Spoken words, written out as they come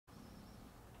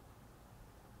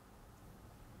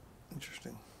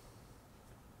Interesting.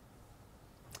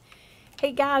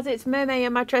 Hey guys, it's Maymay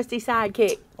and my trusty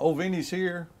sidekick. Old Vinny's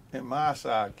here, and my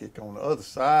sidekick on the other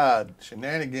side,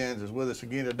 Shenanigans, is with us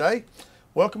again today.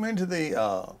 Welcome into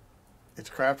the It's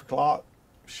Craft O'Clock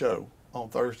show on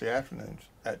Thursday afternoons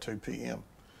at 2 p.m.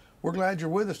 We're glad you're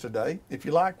with us today. If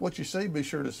you like what you see, be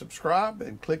sure to subscribe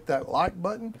and click that like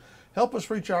button. Help us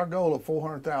reach our goal of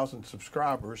 400,000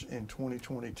 subscribers in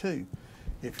 2022.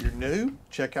 If you're new,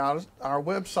 check out our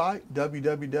website,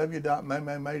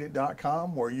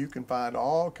 www.MaymayMadeIt.com, where you can find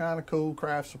all kind of cool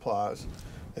craft supplies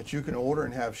that you can order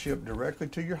and have shipped directly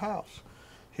to your house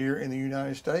here in the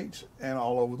United States and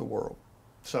all over the world.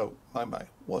 So, Maymay,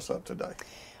 what's up today?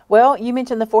 Well, you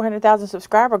mentioned the 400,000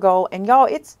 subscriber goal, and y'all,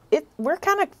 we're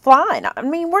kind of flying. I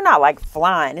mean, we're not like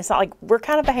flying. It's not like we're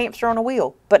kind of a hamster on a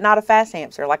wheel, but not a fast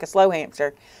hamster, like a slow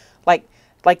hamster, like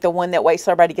the one that waits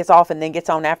till everybody gets off and then gets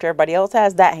on after everybody else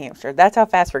has. That hamster. That's how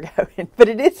fast we're going. But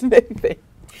it is moving.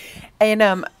 And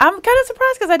I'm kind of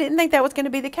surprised because I didn't think that was going to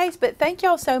be the case. But thank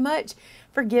y'all so much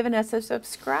for giving us a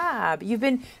subscribe. You've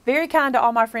been very kind to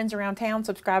all my friends around town,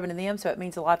 subscribing to them. So it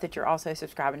means a lot that you're also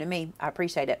subscribing to me. I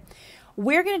appreciate it.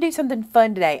 We're going to do something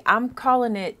fun today. I'm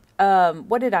calling it,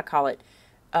 what did I call it?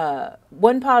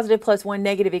 1 positive plus 1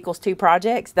 negative equals 2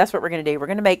 projects. That's what we're going to do. We're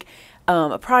going to make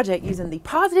a project using the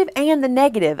positive and the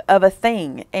negative of a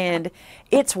thing. And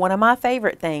it's one of my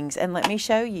favorite things. And let me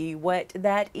show you what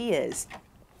that is.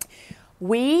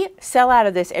 We sell out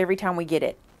of this every time we get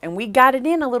it. And we got it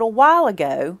in a little while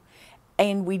ago.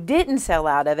 And we didn't sell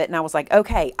out of it. And I was like,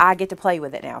 okay, I get to play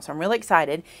with it now. So I'm really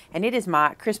excited. And it is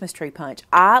my Christmas tree punch.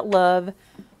 I love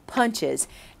punches.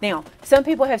 Now, some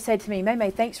people have said to me,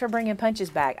 Maymay, thanks for bringing punches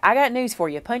back. I got news for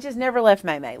you. Punches never left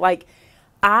Maymay. Like,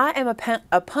 I am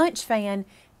a punch fan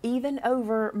even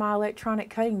over my electronic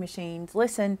cutting machines.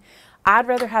 Listen, I'd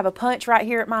rather have a punch right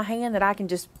here at my hand that I can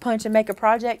just punch and make a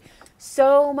project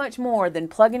so much more than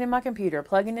plugging in my computer,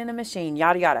 plugging in a machine,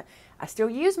 yada, yada. I still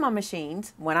use my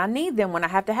machines when I need them, when I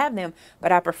have to have them,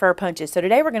 but I prefer punches. So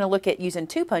today we're going to look at using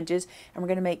 2 punches, and we're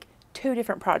going to make 2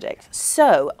 different projects.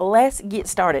 So let's get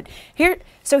started.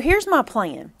 Here's my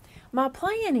plan. My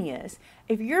plan is,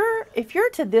 if you're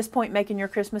to this point making your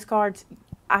Christmas cards,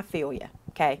 I feel you,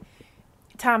 okay?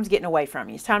 Time's getting away from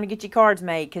you. It's time to get your cards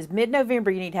made, because mid-November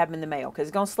you need to have them in the mail, because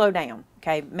it's going to slow down,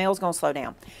 okay? Mail's going to slow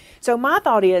down. So my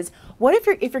thought is, what if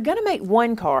you're going to make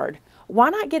 1 card, why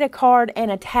not get a card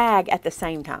and a tag at the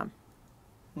same time,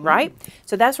 right?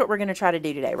 So that's what we're going to try to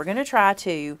do today. We're going to try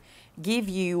to give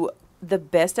you the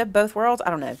best of both worlds. I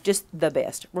don't know, just the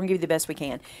best. We're going to give you the best we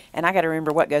can. And I got to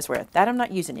remember what goes where. That I'm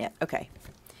not using yet. Okay.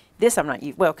 This I'm not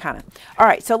using. Well, kind of. All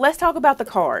right, so let's talk about the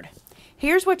card.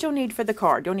 Here's what you'll need for the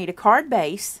card. You'll need a card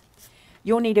base.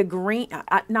 You'll need a green,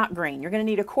 not green. You're going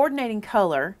to need a coordinating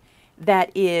color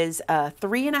that is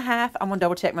 3.5. I'm going to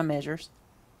double check my measures.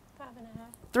 5.5.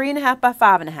 3.5 by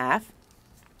 5.5.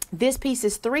 This piece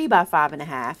is 3 by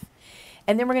 5.5.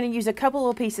 And then we're going to use a couple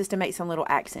little pieces to make some little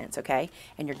accents, okay?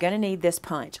 And you're going to need this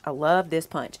punch. I love this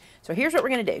punch. So here's what we're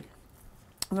going to do.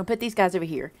 I'm going to put these guys over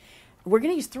here. We're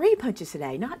going to use 3 punches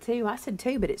today, not 2. I said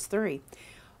 2, but it's 3.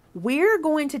 We're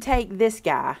going to take this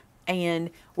guy,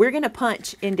 and we're going to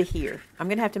punch into here. I'm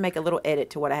going to have to make a little edit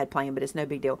to what I had planned, but it's no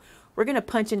big deal. We're going to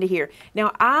punch into here.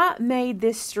 Now, I made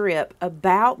this strip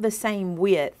about the same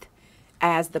width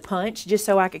as the punch, just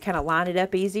so I could kind of line it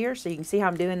up easier. So you can see how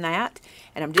I'm doing that.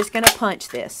 And I'm just going to punch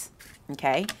this,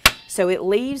 okay? So it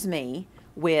leaves me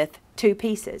with 2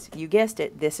 pieces. You guessed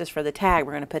it, this is for the tag.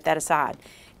 We're going to put that aside.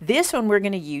 This one we're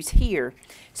going to use here.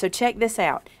 So check this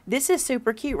out. This is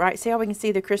super cute, right? See how we can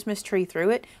see the Christmas tree through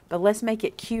it? But let's make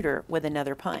it cuter with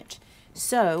another punch.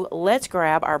 So let's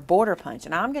grab our border punch.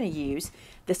 And I'm going to use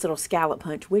this little scallop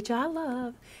punch, which I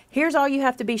love. Here's all you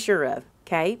have to be sure of,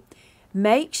 okay?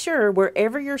 Make sure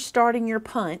wherever you're starting your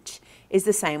punch is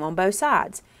the same on both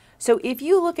sides. So if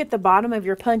you look at the bottom of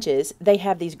your punches, they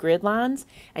have these grid lines,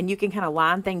 and you can kind of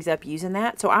line things up using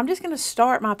that. So I'm just going to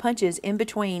start my punches in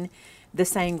between the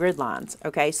same grid lines,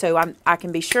 okay? So I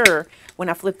can be sure when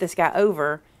I flip this guy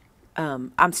over,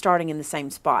 I'm starting in the same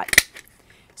spot.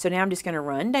 So now I'm just going to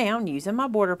run down using my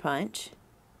border punch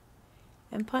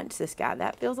and punch this guy.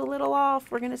 That feels a little off.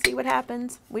 We're going to see what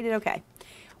happens. We did okay.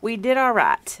 We did all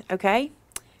right, okay?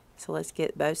 So let's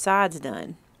get both sides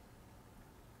done.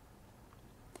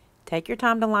 Take your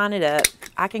time to line it up.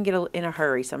 I can get in a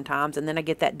hurry sometimes, and then I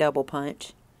get that double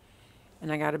punch.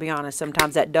 And I got to be honest,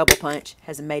 sometimes that double punch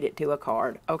has made it to a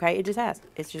card. Okay, it just has.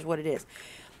 It's just what it is.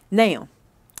 Now,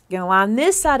 going to line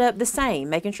this side up the same,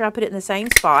 making sure I put it in the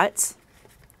same spots.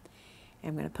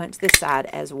 I'm going to punch this side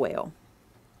as well.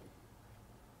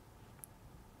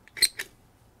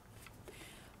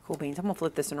 Cool beans. I'm going to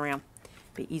flip this one around.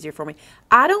 Be easier for me.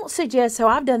 I don't suggest, so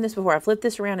I've done this before. I flipped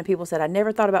this around and people said I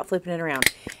never thought about flipping it around.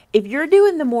 If you're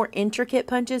doing the more intricate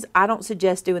punches, I don't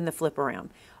suggest doing the flip around.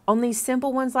 On these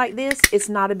simple ones like this, it's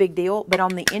not a big deal, but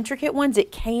on the intricate ones,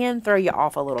 it can throw you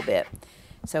off a little bit.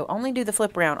 So only do the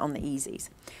flip around on the easies.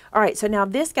 All right, so now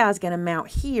this guy's going to mount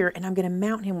here, and I'm going to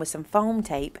mount him with some foam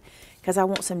tape because I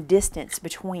want some distance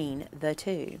between the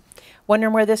two.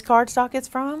 Wondering where this cardstock is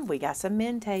from? We got some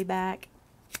Mente back.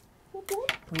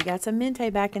 We got some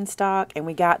Mente back in stock, and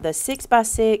we got the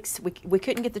 6x6. We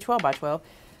couldn't get the 12x12.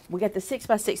 We got the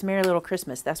 6x6 Merry Little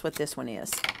Christmas. That's what this one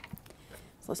is.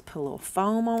 So let's put a little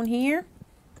foam on here.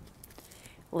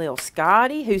 Little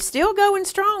Scotty, who's still going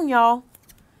strong, y'all.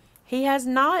 He has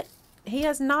not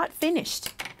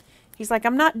finished. He's like,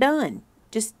 I'm not done.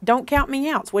 Just don't count me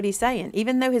out, is what he's saying.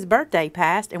 Even though his birthday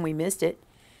passed and we missed it,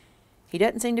 he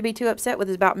doesn't seem to be too upset with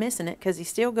us about missing it because he's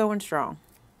still going strong.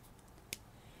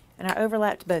 And I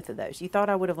overlapped both of those. You thought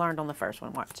I would have learned on the first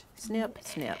one. Watch. Snip,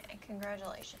 snip.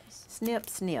 Congratulations. Snip,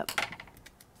 snip.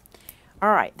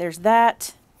 All right, there's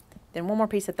that. Then one more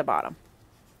piece at the bottom.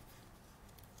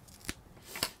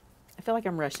 I feel like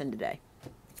I'm rushing today.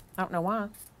 I don't know why.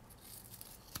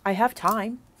 I have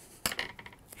time.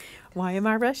 Why am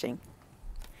I rushing?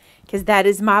 Because that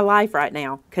is my life right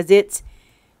now. Because it's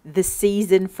the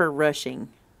season for rushing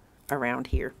around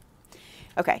here.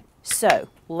 Okay, so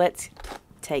let's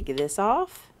take this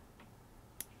off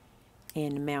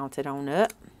and mount it on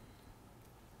up.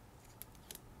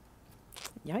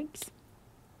 Yikes.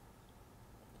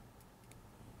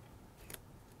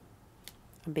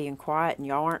 I'm being quiet and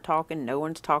y'all aren't talking. No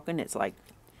one's talking. It's like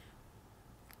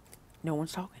no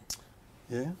one's talking.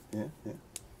 Yeah.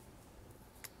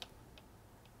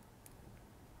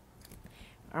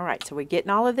 All right, so we're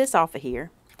getting all of this off of here.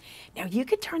 Now, you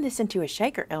could turn this into a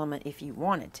shaker element if you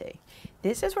wanted to.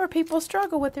 This is where people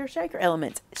struggle with their shaker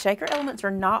elements. Shaker elements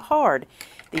are not hard.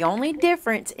 The only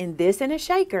difference in this and a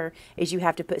shaker is you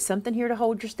have to put something here to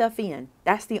hold your stuff in.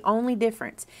 That's the only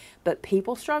difference. But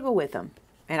people struggle with them.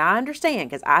 And I understand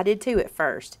because I did too at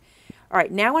first. All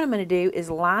right, now what I'm going to do is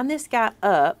line this guy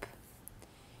up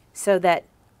so that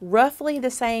roughly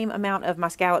the same amount of my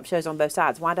scallop shows on both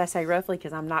sides. Why did I say roughly?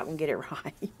 Because I'm not going to get it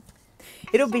right.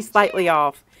 It'll be slightly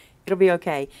off. It'll be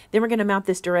okay. Then we're going to mount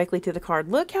this directly to the card.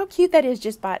 Look how cute that is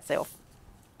just by itself.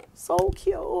 So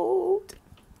cute.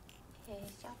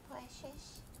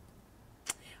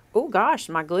 Oh gosh,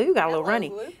 my glue got a little runny.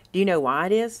 Glue. Do you know why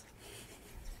it is?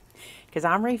 Because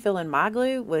I'm refilling my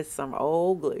glue with some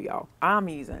old glue, y'all. I'm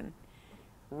using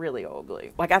really old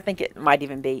glue. Like I think it might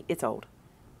even be, it's old.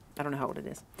 I don't know how old it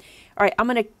is. All right, I'm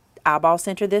going to eyeball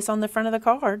center this on the front of the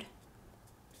card.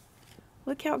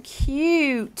 Look how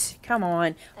cute. Come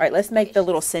on. All right, let's make the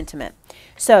little sentiment.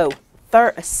 So,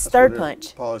 third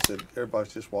punch. Paula said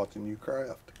everybody's just watching you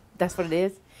craft. That's what it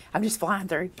is? I'm just flying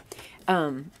through.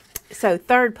 So,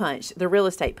 third punch, the real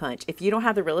estate punch. If you don't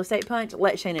have the real estate punch,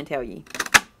 let Shannon tell you.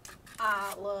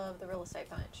 I love the real estate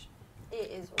punch.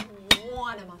 It is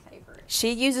one of my favorites.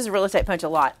 She uses real estate punch a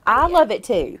lot. I love it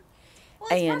too. Well,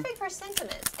 it's perfect for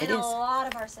sentiments. And a lot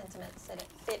of our sentiments that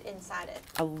fit inside it.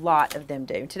 A lot of them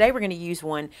do. Today we're going to use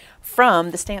one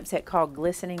from the stamp set called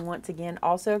Glistening Once Again.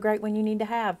 Also a great one you need to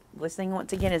have. Glistening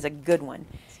Once Again is a good one.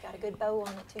 It's got a good bow on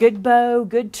it too. Good bow,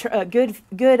 good,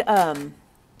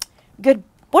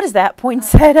 what is that?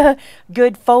 Poinsettia,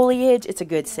 good foliage. It's a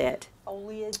good set.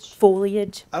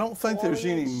 Foliage. I don't think there's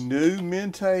any new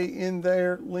Mente in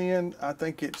there, Lynn. I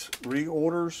think it's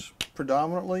reorders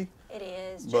predominantly. It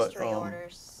is, just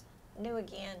reorders. New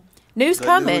again. New's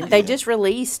coming. They just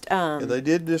released. Yeah, they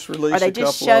did just release. Or they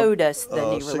just showed us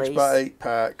the new release. 6x8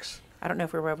 packs. I don't know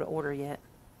if we were able to order yet.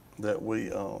 That we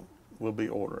will be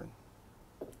ordering.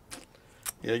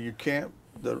 Yeah, you can't.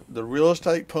 The real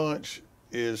estate punch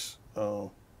is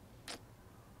gone.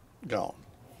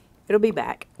 It'll be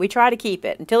back. We try to keep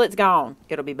it until it's gone.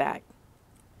 It'll be back.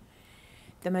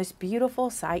 The most beautiful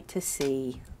sight to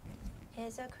see.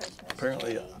 Is a Christmas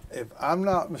Apparently, tree. if I'm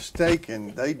not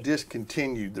mistaken, they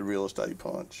discontinued the real estate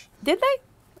punch. Did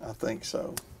they? I think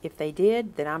so. If they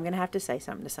did, then I'm going to have to say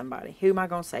something to somebody. Who am I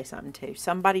going to say something to?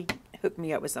 Somebody hook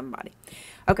me up with somebody.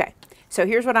 Okay, so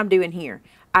here's what I'm doing here.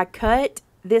 I cut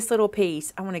this little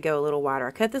piece. I want to go a little wider.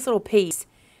 I cut this little piece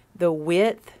the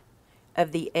width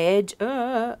of the edge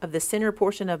of the center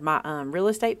portion of my real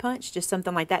estate punch, just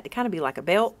something like that to kind of be like a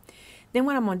belt. Then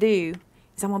what I'm going to do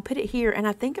is I'm going to put it here, and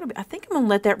I think I'm going to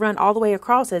let that run all the way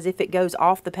across as if it goes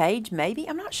off the page, maybe.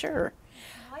 I'm not sure.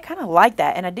 I kind of like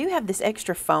that. And I do have this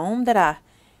extra foam that I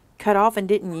cut off and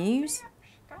didn't use.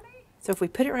 So if we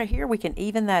put it right here, we can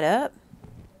even that up.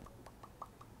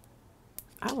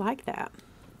 I like that.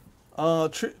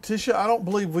 Tisha, I don't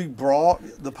believe we brought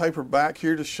the paper back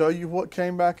here to show you what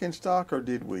came back in stock, or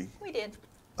did we? We did.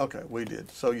 Okay, we did.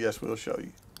 So yes, we'll show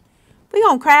you. We're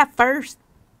going to craft first.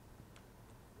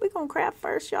 We're going to craft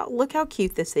first, y'all. Look how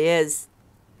cute this is.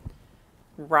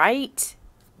 Right?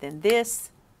 Then this.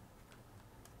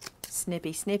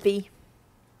 Snippy, snippy.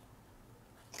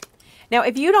 Now,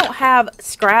 if you don't have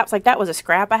scraps, like that was a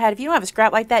scrap I had. If you don't have a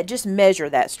scrap like that, just measure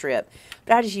that strip.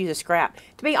 But I just use a scrap.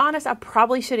 To be honest, I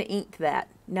probably should have inked that.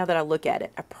 Now that I look at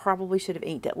it, I probably should have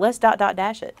inked it. Let's dot, dot,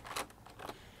 dash it.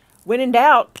 When in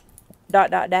doubt,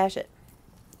 dot, dot, dash it.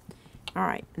 All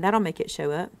right, and that'll make it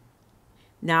show up.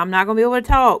 Now, I'm not going to be able to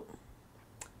talk.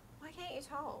 Why can't you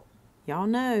talk? Y'all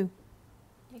know.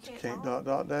 You Can't talk. dot,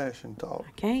 dot, dash and talk.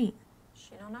 I can't.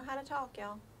 She don't know how to talk,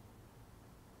 y'all.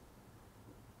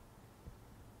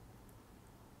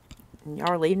 And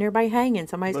y'all are leaving everybody hanging.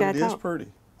 Somebody's got But to it is talk.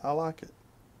 pretty. I like it.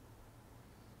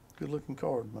 Good looking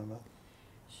card, Maymay.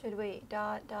 Should we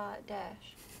dot, dot,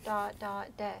 dash, dot, dot,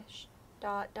 dash,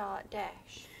 dot, dot,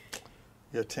 dash?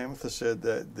 Yeah, Tamitha said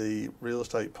that the real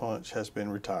estate punch has been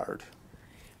retired.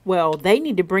 Well, they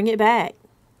need to bring it back.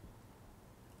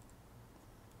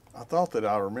 I thought that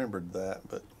I remembered that,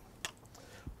 but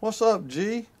what's up,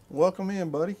 G? Welcome in,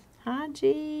 buddy. Hi,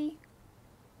 G.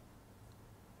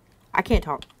 I can't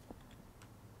talk.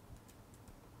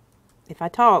 If I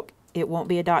talk, it won't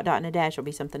be a dot, dot, and a dash. It'll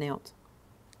be something else.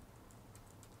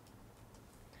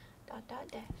 Dot, dot,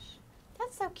 dash.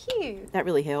 That's so cute. That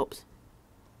really helps.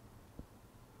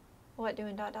 What,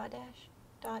 doing dot, dot, dash?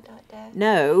 Dot, dot, dash.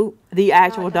 No, the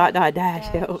actual dot, dot, dash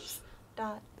helps.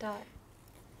 Dot, dot,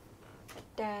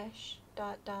 dash,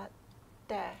 dot, dot,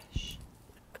 dash.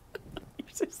 You're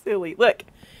so silly. Look,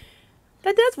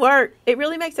 that does work. It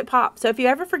really makes it pop. So if you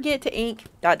ever forget to ink,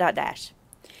 dot, dot, dash.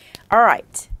 All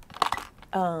right.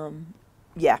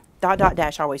 Yeah, dot, dot,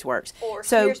 dash always works. Or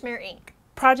so, smear, smear ink.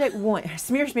 Project 1,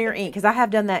 smear, smear ink, because I have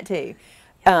done that too.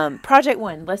 Project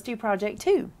 1, let's do Project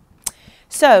 2.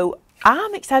 So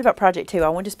I'm excited about Project 2. I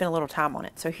want to spend a little time on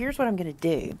it. So here's what I'm going to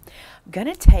do. I'm going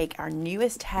to take our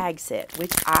newest tag set,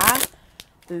 which I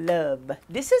love.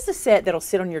 This is the set that'll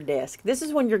sit on your desk. This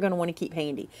is one you're going to want to keep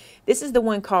handy. This is the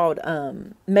one called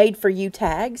Made For You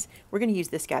tags. We're going to use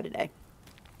this guy today.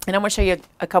 And I'm going to show you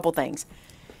a couple things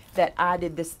that I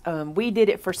did this. We did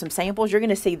it for some samples. You're going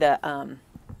to see the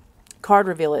card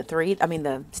reveal at 3. I mean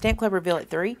the Stamp Club reveal at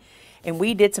 3. And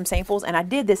we did some samples. And I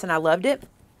did this and I loved it.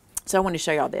 So I want to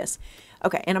show y'all this.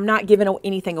 Okay, and I'm not giving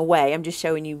anything away. I'm just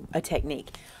showing you a technique.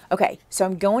 Okay, so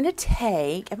I'm going to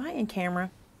take, am I in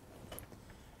camera?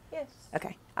 Yes.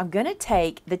 Okay, I'm going to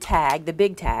take the tag, the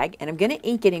big tag, and I'm going to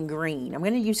ink it in green. I'm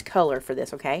going to use color for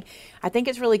this, okay? I think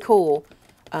it's really cool.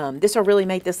 This will really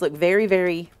make this look very,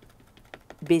 very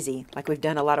busy, like we've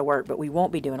done a lot of work, but we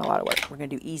won't be doing a lot of work. We're going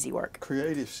to do easy work.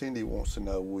 Creative Cindy wants to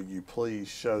know, will you please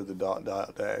show the dot,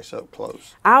 dot, dash up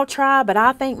close? I'll try, but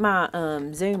I think my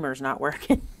zoomer's not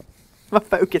working. My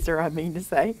focuser, I mean to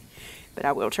say. But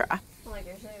I will try. I like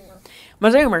your zoomer.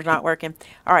 My zoomer's not working.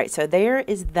 All right, so there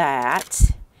is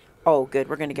that. Oh, good.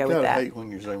 We're going to go with that. I hate when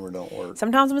your zoomer don't work.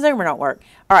 Sometimes my zoomer don't work.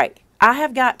 All right, I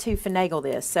have got to finagle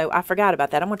this, so I forgot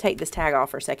about that. I'm going to take this tag off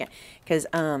for a second because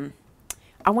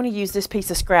I want to use this piece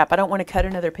of scrap. I don't want to cut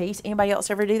another piece. Anybody else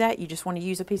ever do that? You just want to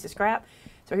use a piece of scrap?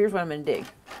 So here's what I'm going to do.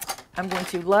 I'm going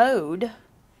to load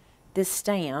this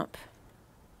stamp,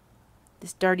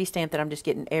 this dirty stamp that I'm just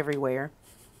getting everywhere,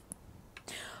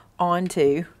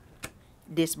 onto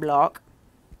this block.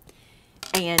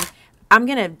 And I'm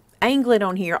going to angle it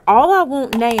on here. All I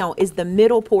want now is the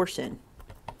middle portion.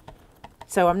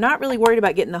 So I'm not really worried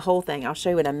about getting the whole thing. I'll show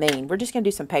you what I mean. We're just going to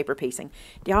do some paper piecing.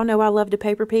 Do y'all know I love to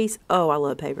paper piece? Oh, I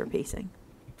love paper piecing.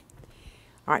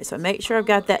 All right, so make sure I've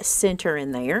got that center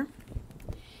in there.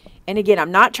 And again,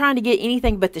 I'm not trying to get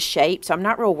anything but the shape, so I'm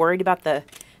not real worried about the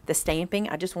stamping.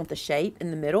 I just want the shape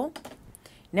in the middle.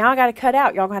 Now I got to cut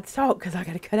out. Y'all going to have to talk because I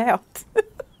got to cut out.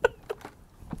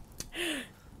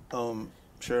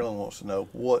 Sherilyn wants to know,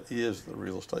 what is the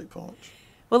real estate punch?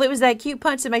 Well, it was that cute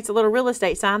punch that makes a little real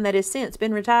estate sign that has since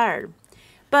been retired.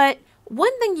 But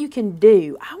one thing you can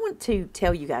do, I want to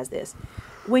tell you guys this.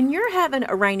 When you're having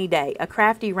a rainy day, a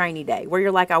crafty rainy day, where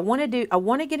you're like, I want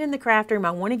to get in the craft room,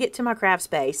 I want to get to my craft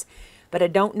space, but I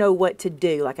don't know what to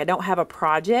do. Like I don't have a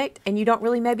project, and you don't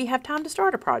really maybe have time to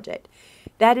start a project.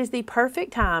 That is the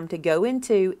perfect time to go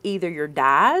into either your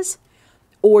dies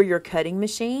or your cutting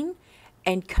machine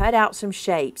and cut out some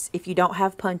shapes if you don't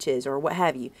have punches or what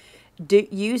have you.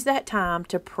 Use that time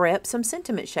to prep some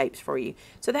sentiment shapes for you.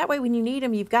 So that way when you need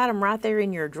them, you've got them right there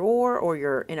in your drawer, or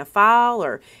you're in a file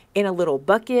or in a little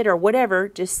bucket or whatever,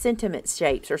 just sentiment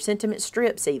shapes or sentiment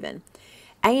strips even.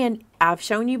 And I've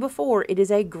shown you before, it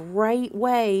is a great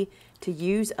way to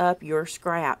use up your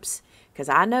scraps. Because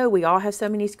I know we all have so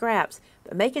many scraps,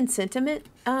 but making sentiment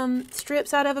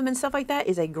strips out of them and stuff like that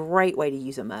is a great way to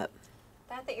use them up.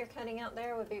 That you're cutting out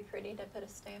there would be pretty to put a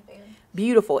stamp in.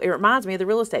 Beautiful. It reminds me of the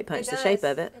real estate punch, the shape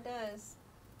of it. It does.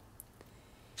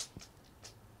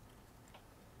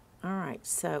 All right,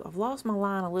 so I've lost my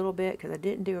line a little bit because I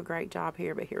didn't do a great job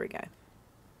here, but here we go.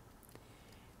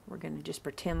 We're going to just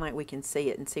pretend like we can see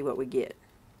it and see what we get.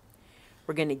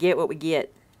 We're going to get what we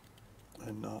get.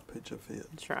 And not pitch a fit.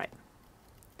 That's right.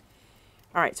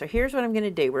 All right, so here's what I'm going to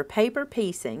do. We're paper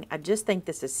piecing. I just think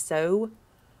this is so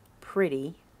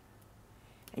pretty.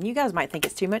 And you guys might think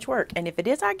it's too much work. And if it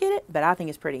is, I get it, but I think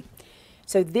it's pretty.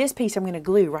 So this piece I'm going to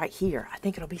glue right here. I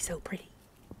think it'll be so pretty.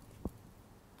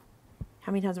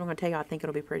 How many times am I going to tell you I think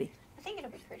it'll be pretty? I think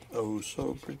it'll be pretty. Oh,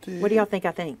 so pretty. What do y'all think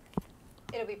I think?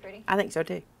 It'll be pretty. I think so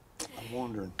too. I'm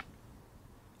wondering.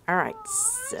 All right,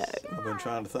 so. I've been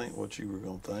trying to think what you were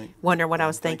going to think. Wondering what I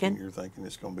was thinking? You're thinking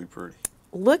it's going to be pretty.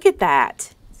 Look at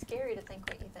that. It's scary to think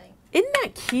what you think. Isn't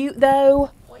that cute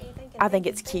though? What you think? I think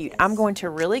it's cute. I'm going to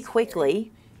really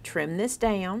quickly trim this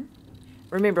down.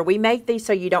 Remember, we make these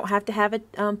so you don't have to have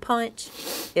a punch.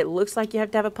 It looks like you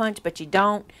have to have a punch, but you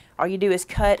don't. All you do is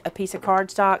cut a piece of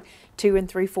cardstock 2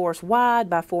 3/4 wide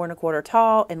by 4 1/4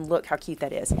 tall, and look how cute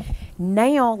that is.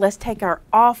 Now, let's take our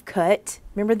offcut.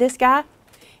 Remember this guy?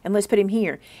 And let's put him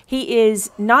here. He is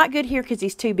not good here because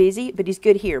he's too busy, but he's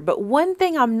good here. But one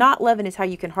thing I'm not loving is how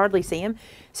you can hardly see him.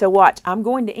 So watch, I'm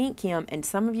going to ink him, and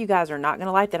some of you guys are not going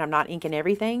to like that I'm not inking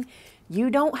everything. You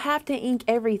don't have to ink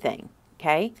everything,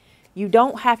 okay? You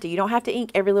don't have to. You don't have to ink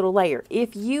every little layer.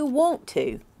 If you want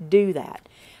to, do that.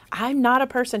 I'm not a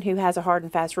person who has a hard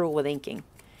and fast rule with inking.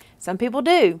 Some people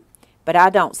do, but I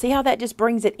don't. See how that just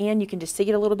brings it in? You can just see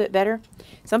it a little bit better.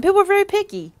 Some people are very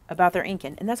picky about their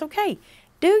inking, and that's okay.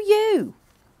 Do you?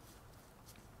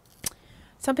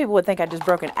 Some people would think I just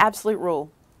broke an absolute rule.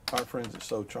 Our friends at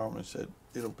So Charming said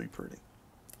it'll be pretty.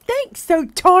 Thanks, So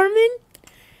Charming.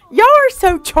 Y'all are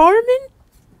so charming.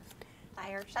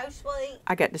 They are so sweet.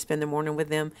 I got to spend the morning with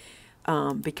them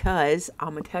because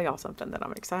I'm going to tell y'all something that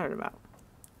I'm excited about.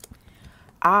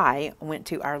 I went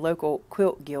to our local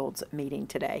quilt guild's meeting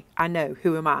today. I know.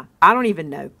 Who am I? I don't even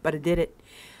know, but I did it.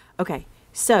 Okay.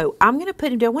 So I'm going to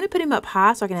put him, do I want to put him up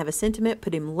high so I can have a sentiment,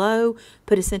 put him low,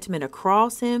 put a sentiment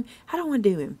across him? How do I want to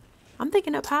do him? I'm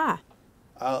thinking up high.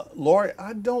 Lori,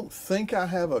 I don't think I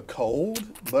have a cold,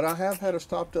 but I have had a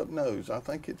stopped up nose. I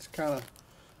think it's kind of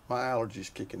my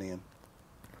allergies kicking in.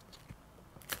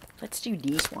 Let's do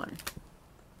this one.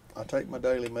 I take my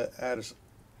daily Addison.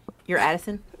 Your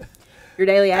Addison? Your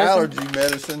daily Addison? Allergy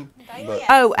medicine. But,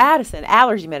 oh, Addison.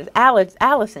 Allergy medicine.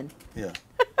 Allison. yeah.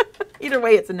 Either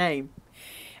way, it's a name.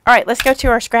 All right, let's go to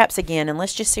our scraps again, and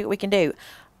let's just see what we can do.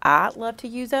 I'd love to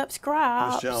use up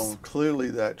scraps. Miss Joan, clearly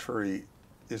that tree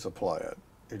is a plaid.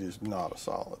 It is not a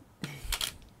solid.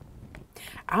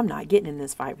 I'm not getting in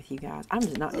this fight with you guys. I'm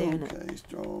just not doing it. Okay,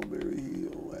 Strawberry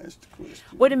Hill asked the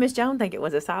question. What did Miss Joan think it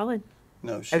was, a solid?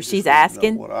 No, she's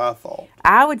asking. What I thought.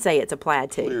 I would say it's a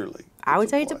plaid, too. Clearly. I would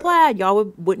say it's a plaid.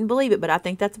 Y'all wouldn't believe it, but I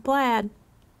think that's a plaid.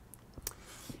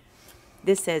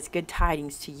 This says, good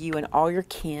tidings to you and all your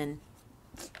kin.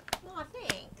 Aw,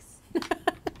 thanks.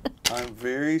 I'm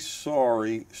very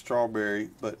sorry, Strawberry,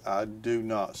 but I do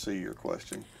not see your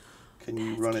question. Can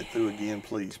you run it through again,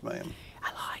 please, ma'am?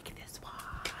 I like this one.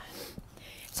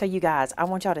 So, you guys, I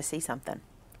want y'all to see something.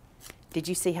 Did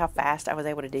you see how fast I was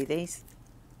able to do these?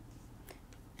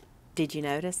 Did you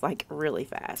notice? Like, really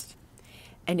fast.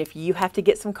 And if you have to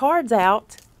get some cards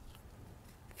out,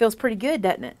 feels pretty good,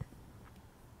 doesn't it?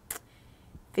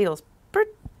 Feels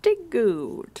pretty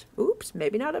good. Oops,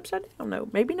 maybe not upside down. No,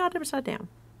 maybe not upside down.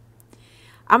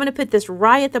 I'm going to put this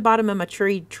right at the bottom of my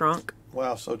tree trunk.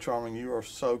 Wow, So Charming, you are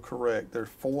so correct. There's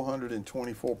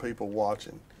 424 people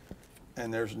watching,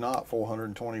 and there's not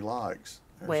 420 likes.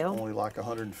 There's only like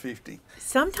 150.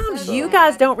 Sometimes you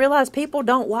guys don't realize people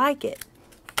don't like it.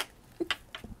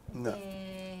 No.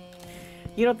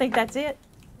 You don't think that's it?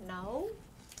 No.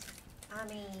 I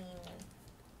mean,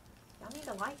 y'all need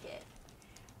to like it.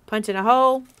 Punch in a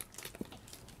hole.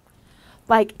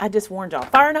 Like, I just warned y'all.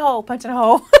 Fire in a hole, punch in a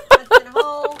hole. Punch in a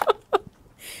hole.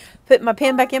 Put my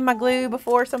pen back in my glue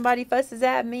before somebody fusses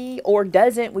at me or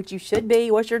doesn't, which you should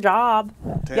be. What's your job?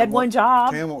 You had one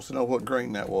job. Tam wants to know what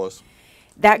green that was.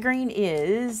 That green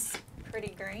is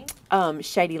Pretty green.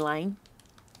 Shady Lane.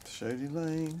 Shady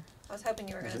Lane. I was hoping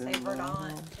you were going to say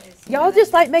Verdant. Y'all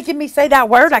just like making me say that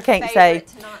word I can't say.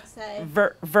 To not say.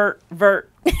 Vert. Ver. Ver.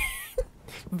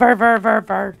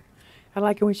 I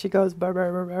like it when she goes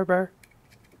burr.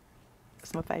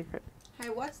 It's my favorite. Hey,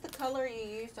 what's the color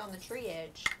you used on the tree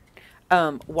edge?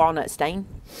 Walnut stain.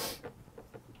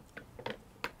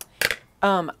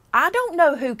 I don't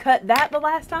know who cut that the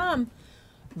last time,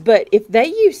 but if they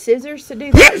use scissors to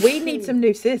do that, we need some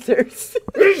new scissors.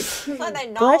 It's like they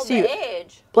gnawed the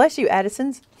edge. Bless you,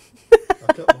 Addison's.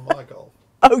 I cut my mic off.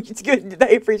 Oh, it's good.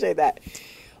 They appreciate that.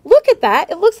 Look at that.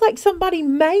 It looks like somebody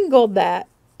mangled that.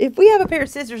 If we have a pair of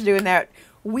scissors doing that,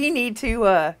 we need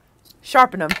to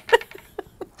sharpen them.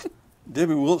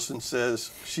 Debbie Wilson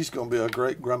says she's going to be a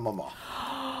great grandmama.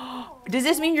 Does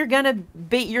this mean you're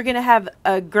gonna have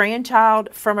a grandchild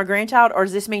from a grandchild, or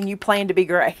does this mean you plan to be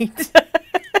great?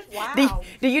 Wow.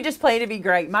 Do you just plan to be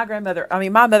great? My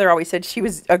mother always said she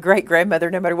was a great grandmother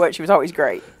no matter what. She was always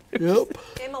great. Yep.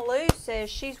 Emma Lou says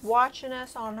she's watching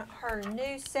us on her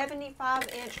new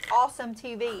 75-inch awesome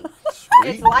TV.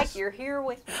 It's like you're here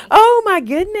with me. Oh my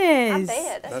goodness! I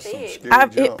bet that's some big. scary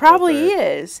It jump probably right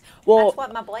there. is. Well, That's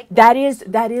what my Blake. that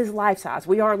is life size.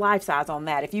 We are life size on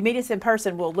that. If you meet us in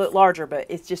person, we'll look larger, but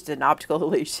it's just an optical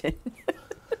illusion.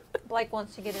 Blake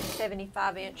wants to get a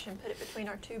 75-inch and put it between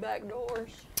our two back doors.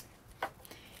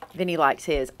 Then he likes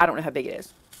his. I don't know how big it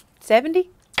is. 70?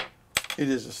 It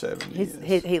is a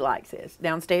 70. He likes his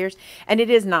downstairs, and it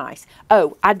is nice.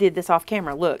 Oh, I did this off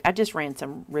camera. Look, I just ran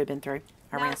some ribbon through.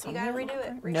 No, you gotta redo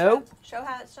it. Nope. Show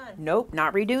how it's done. Nope,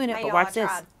 not redoing it. Hey, But y'all, watch I this.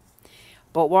 tried.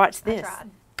 But watch I this. tried.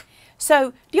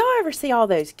 So, do y'all ever see all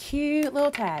those cute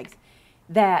little tags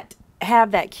that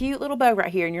have that cute little bow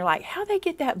right here, and you're like, how they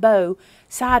get that bow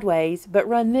sideways, but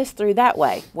run this through that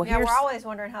way? Well, Yeah, here's we're always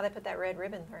wondering how they put that red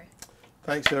ribbon through.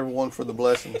 Thanks everyone for the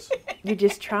blessings. you're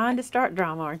just trying to start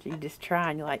drama, aren't you? You're just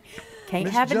trying. You're like, can't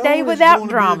Miss have a Joan day is without going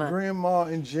to be a drama. grandma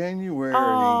in January.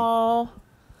 Oh,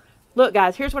 look,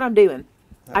 guys, here's what I'm doing.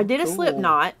 I did a slip cool.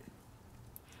 knot.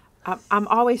 I'm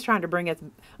always trying to bring us.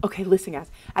 Okay, listen, guys.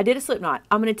 I did a slip knot.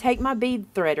 I'm going to take my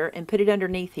bead threader and put it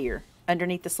underneath here,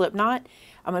 underneath the slip knot.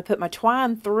 I'm going to put my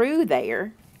twine through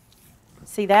there.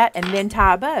 See that? And then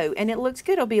tie a bow. And it looks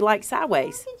good. It'll be like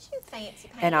sideways. Look at you, fancy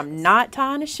pants. And I'm not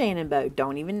tying a Shannon bow.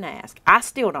 Don't even ask. I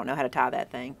still don't know how to tie that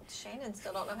thing. Shannon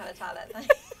still don't know how to tie that thing.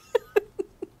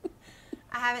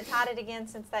 I haven't tied it again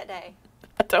since that day.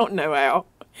 I don't know how.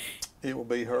 It will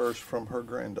be hers from her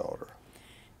granddaughter.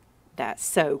 That's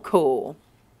so cool.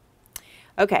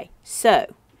 Okay,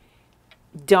 so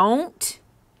don't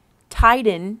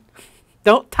tighten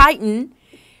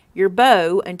your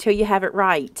bow until you have it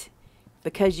right,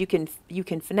 because you can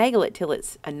finagle it till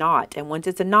it's a knot, and once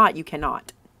it's a knot, you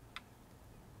cannot.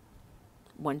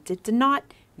 Once it's a knot,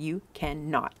 you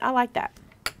cannot. I like that.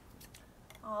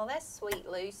 Oh, that's sweet,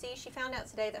 Lucy. She found out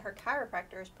today that her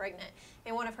chiropractor is pregnant,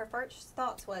 and one of her first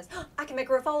thoughts was, oh, I can make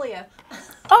her a folio.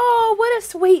 Oh, what a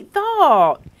sweet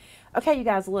thought. Okay, you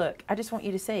guys, look. I just want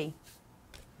you to see.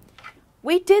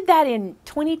 We did that in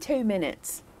 22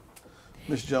 minutes.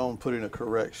 Miss Joan put in a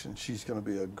correction. She's going to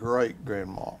be a great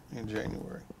grandma in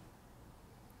January.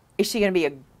 Is she going to be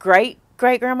a great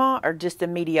grandma or just a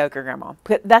mediocre grandma?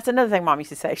 That's another thing Mom used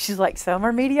to say. She's like, some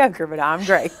are mediocre, but I'm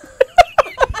great.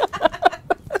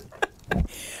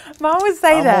 Mom would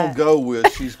say that. I'm going to go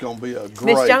with she's going to be a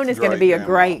great Miss Joan is going to be a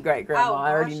grandma. great grandma. Oh, I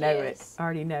already gosh, know yes. it. I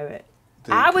already know it.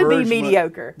 The I would be encouragement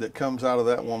mediocre. that comes out of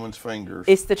that woman's fingers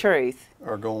It's the truth.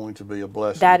 are going to be a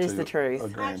blessing. That is to the truth. A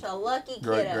That's a lucky kiddo.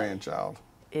 great grandchild.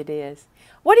 It is.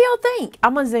 What do y'all think?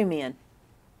 I'm going to zoom in.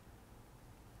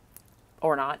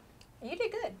 Or not. You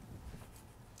did good.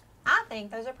 I think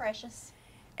those are precious.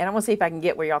 And I'm going to see if I can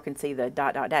get where y'all can see the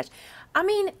dot, dot, dash. I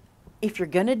mean, if you're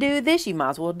going to do this, you might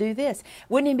as well do this.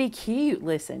 Wouldn't it be cute?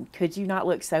 Listen, could you not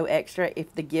look so extra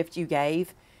if the gift you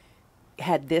gave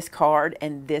had this card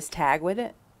and this tag with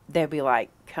it? They'd be like,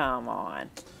 come on.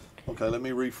 Okay, let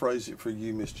me rephrase it for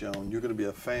you, Miss Joan. You're going to be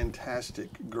a fantastic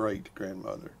great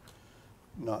grandmother,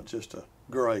 not just a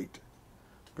great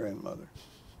grandmother.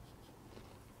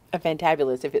 A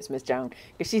fantabulous if it's Miss Joan.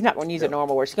 Because she's not going to use a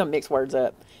normal word. She's going to mix words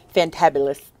up.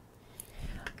 Fantabulous.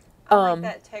 I like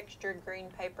that textured green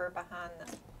paper behind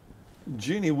them.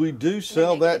 Jeannie, we do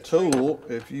sell make that it free. tool.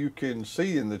 If you can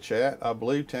see in the chat, I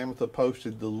believe Tamitha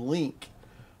posted the link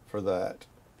for that.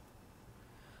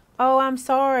 Oh, I'm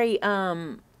sorry,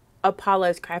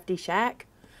 Apollo's Crafty Shack.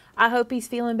 I hope he's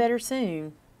feeling better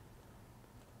soon.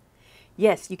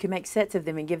 Yes, you can make sets of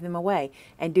them and give them away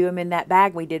and do them in that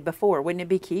bag we did before. Wouldn't it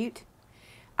be cute?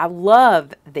 I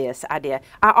love this idea.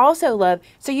 I also love,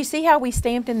 so you see how we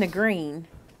stamped in the green?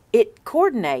 It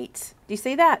coordinates. Do you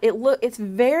see that? It's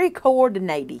very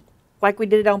coordinating, like we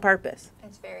did it on purpose.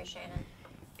 It's very Shannon.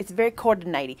 It's very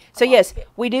coordinating. So yes,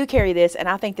 we do carry this, and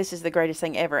I think this is the greatest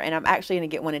thing ever. And I'm actually going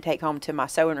to get one and take home to my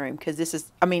sewing room because this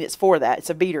is, I mean, it's for that. It's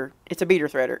a beater. It's a beater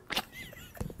threader.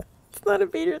 It's not a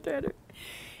beater threader.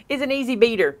 is an easy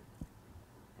beater.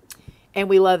 And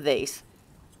we love these.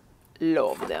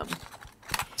 Love them.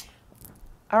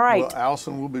 All right. Well,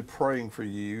 Allison will be praying for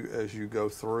you as you go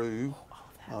through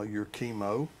your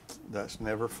chemo. That's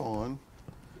never fun,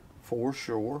 for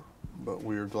sure. But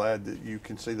we're glad that you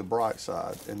can see the bright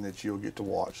side and that you'll get to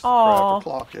watch the Crafter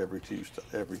Clock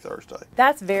every Thursday.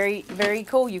 That's very, very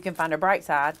cool. You can find a bright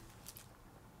side.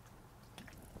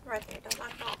 Right there, don't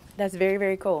knock it off. That's very,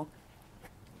 very cool.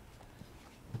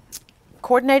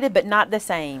 Coordinated but not the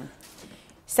same.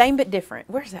 Same but different.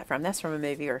 Where's that from? That's from a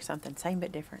movie or something. Same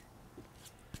but different.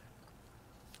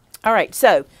 All right,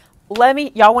 so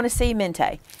y'all want to see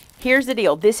Mente. Here's the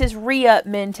deal. This is re-up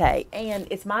Mente, and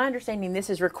it's my understanding this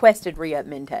is requested re-up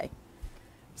Mente.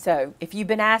 So if you've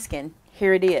been asking,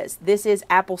 here it is. This is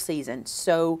apple season.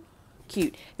 So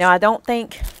cute. Now, I'm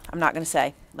not going to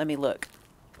say. Let me look.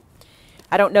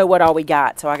 I don't know what all we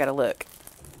got, so I got to look.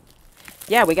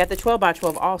 Yeah, we got the 12 by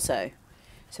 12 also.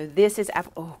 So this is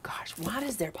apple. Oh, gosh. Why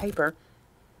does their paper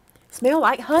smell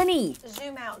like honey?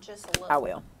 Zoom out just a little. I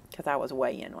will, because I was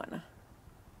way in, wasn't I?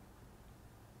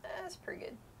 That's pretty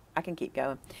good. I can keep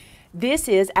going. This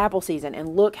is apple season,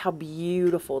 and look how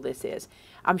beautiful this is.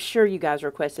 I'm sure you guys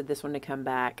requested this one to come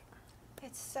back.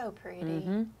 It's so pretty.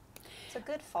 Mm-hmm. It's a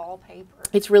good fall paper.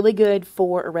 It's really good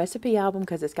for a recipe album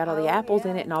because it's got all the apples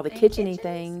in yeah. it and all the And kitchen-y kitchens.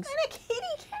 things. And a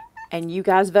kitty cat. And you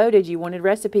guys voted. You wanted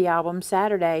recipe album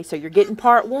Saturday, so you're getting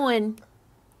part one.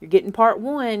 You're getting part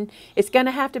one. It's going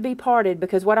to have to be parted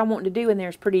because what I want to do in there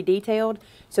is pretty detailed.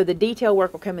 So the detail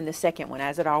work will come in the second one,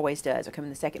 as it always does. It'll come in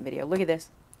the second video. Look at this.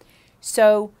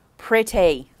 So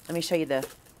pretty. Let me show you the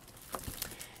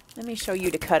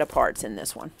cut aparts in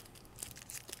this one.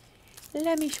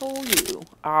 Let me show you.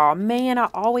 Oh man, I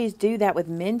always do that with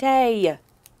Mente.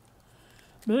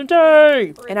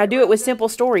 Mente! And I do it with Simple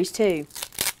Stories too.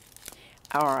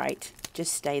 All right.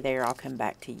 Just stay there. I'll come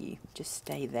back to you. Just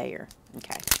stay there.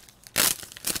 Okay.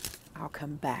 I'll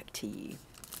come back to you.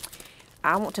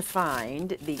 I want to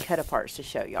find the cut aparts to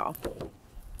show y'all.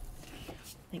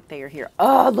 I think they are here.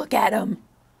 Oh, look at them.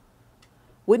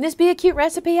 Wouldn't this be a cute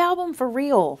recipe album? For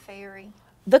real. Fairy.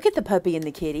 Look at the puppy and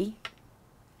the kitty.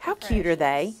 How cute are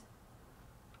they? Precious.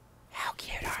 How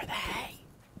cute are they?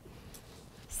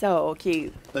 So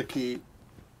cute. They're cute.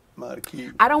 Mighty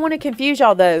cute. I don't want to confuse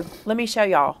y'all though. Let me show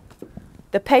y'all.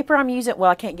 The paper I'm using, well,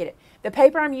 I can't get it. The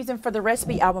paper I'm using for the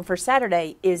recipe album for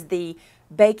Saturday is the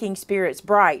Baking Spirits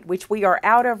Bright, which we are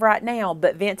out of right now,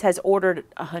 but Vince has ordered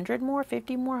 100 more,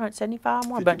 50 more, 75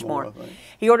 more, a bunch more.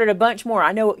 He ordered a bunch more.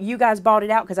 I know you guys bought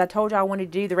it out because I told y'all I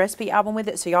wanted to do the recipe album with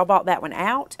it, so y'all bought that one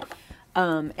out.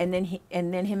 And then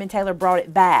him and Taylor brought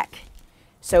it back.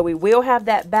 So we will have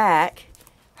that back,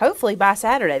 hopefully by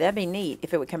Saturday. That'd be neat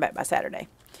if it would come back by Saturday.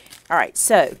 All right,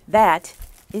 so that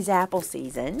is apple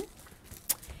season.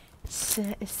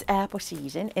 It's apple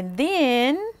season. And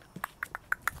then,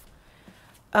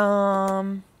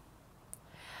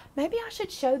 maybe I should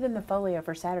show them the folio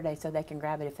for Saturday so they can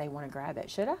grab it if they want to grab it.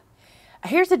 Should I?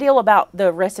 Here's the deal about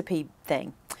the recipe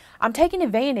thing. I'm taking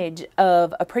advantage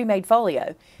of a pre-made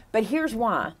folio, but here's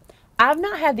why. I've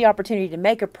not had the opportunity to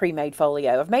make a pre-made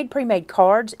folio. I've made pre-made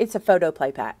cards. It's a photo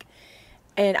play pack.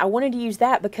 And I wanted to use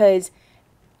that because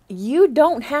you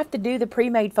don't have to do the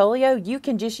pre-made folio. You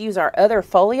can just use our other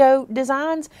folio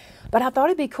designs. But I thought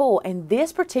it'd be cool. And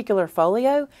this particular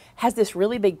folio has this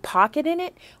really big pocket in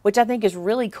it, which I think is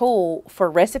really cool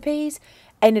for recipes.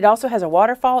 And it also has a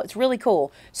waterfall. It's really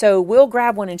cool. So we'll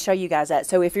grab one and show you guys that.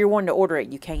 So if you're wanting to order it,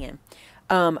 you can.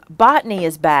 Botany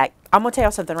is back. I'm going to tell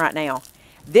you something right now.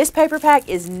 This paper pack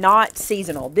is not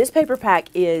seasonal. This paper pack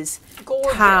is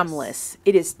gorgeous. Timeless.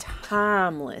 It is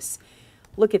timeless.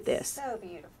 Look at this. So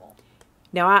beautiful.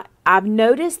 Now, I've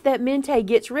noticed that Mente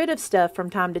gets rid of stuff from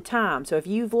time to time. So if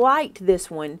you've liked this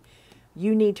one,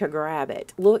 you need to grab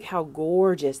it. Look how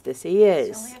gorgeous this is.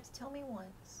 You only have to tell me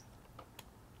once.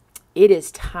 It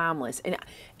is timeless. And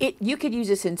you could use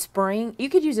this in spring. You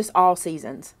could use this all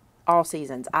seasons. All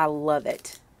seasons. I love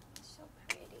it. So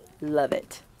pretty. Love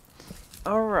it.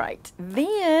 All right.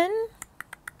 Then,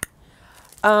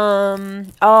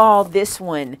 oh, this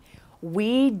one.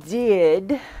 We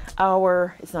did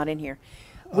our, it's not in here.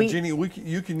 Jenny,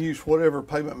 you can use whatever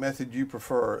payment method you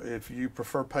prefer. If you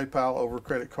prefer PayPal over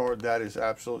credit card, that is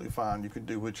absolutely fine. You can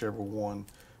do whichever one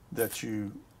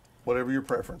whatever your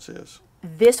preference is.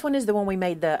 This one is the one we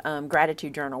made the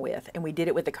gratitude journal with, and we did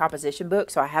it with the composition book,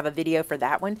 so I have a video for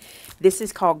that one. This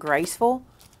is called Graceful.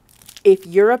 If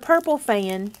you're a purple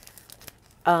fan,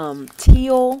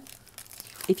 teal,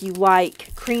 if you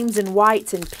like creams and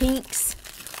whites and pinks,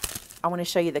 I want to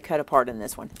show you the cut apart in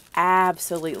this one.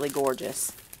 Absolutely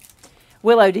gorgeous.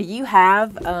 Willow, do you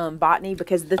have botany?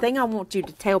 Because the thing I want you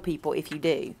to tell people, if you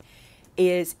do,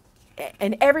 is,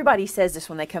 and everybody says this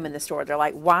when they come in the store, they're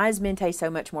like, why is Mente so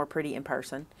much more pretty in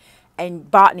person? And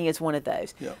botany is one of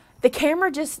those. Yep. The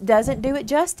camera just doesn't do it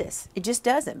justice. It just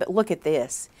doesn't. But look at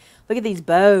this. Look at these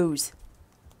bows.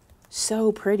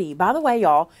 So pretty. By the way,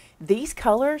 y'all, these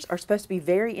colors are supposed to be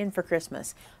very in for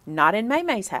Christmas. Not in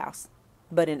Maymay's house,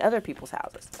 but in other people's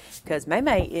houses. Because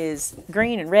Maymay is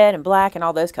green and red and black and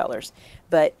all those colors.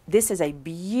 But this is a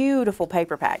beautiful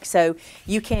paper pack. So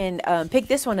you can pick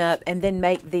this one up and then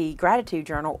make the gratitude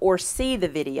journal or see the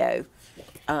video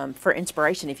for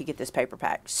inspiration if you get this paper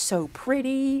pack. So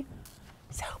pretty.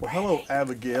 So Well, hello,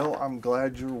 Abigail. I'm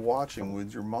glad you're watching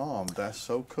with your mom. That's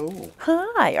so cool.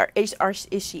 Hi. Is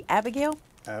she Abigail?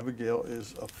 Abigail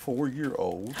is a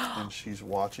 4-year-old, and she's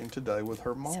watching today with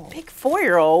her mom. Big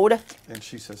 4-year-old. And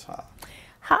she says hi.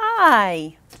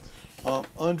 Hi.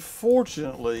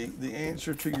 Unfortunately, the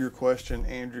answer to your question,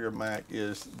 Andrea Mack,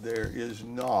 is there is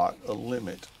not a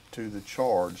limit to the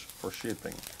charge for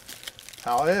shipping.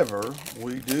 However,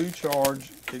 we do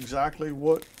charge exactly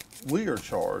what we are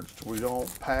charged. We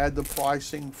don't pad the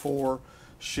pricing for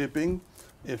shipping.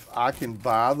 If I can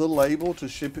buy the label to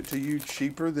ship it to you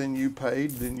cheaper than you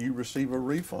paid, then you receive a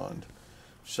refund.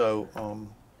 So,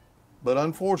 but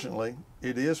unfortunately,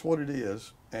 it is what it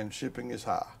is, and shipping is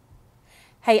high.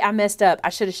 Hey, I messed up. I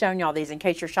should have shown y'all these in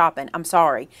case you're shopping. I'm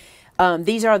sorry.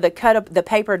 These are the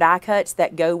paper die cuts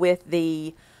that go with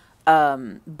the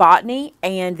botany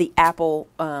and the apple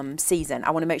season. I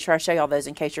want to make sure I show y'all those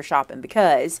in case you're shopping,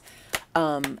 because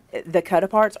the cut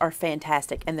aparts are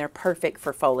fantastic and they're perfect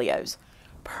for folios.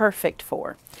 Perfect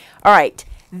for. All right,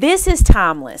 this is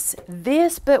timeless.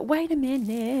 But wait a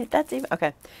minute. That's even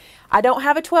okay. I don't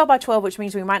have a 12 by 12, which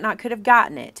means we might not could have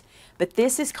gotten it. But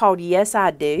this is called Yes I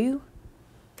Do.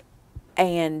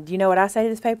 And you know what I say to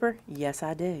this paper? Yes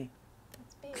I do.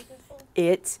 That's beautiful.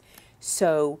 It's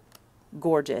so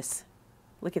gorgeous.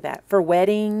 Look at that. For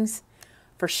weddings,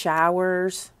 for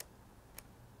showers,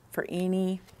 for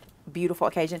any beautiful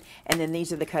occasion. And then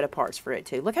these are the cut aparts for it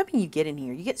too. Look how many you get in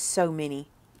here. You get so many.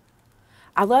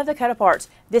 I love the cut aparts.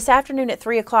 This afternoon at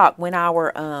 3 o'clock when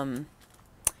our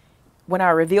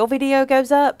reveal video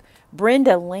goes up,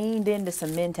 Brenda leaned into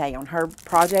some Mente on her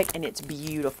project, and it's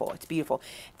beautiful. It's beautiful.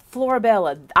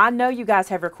 Florabella, I know you guys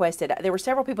have requested. There were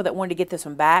several people that wanted to get this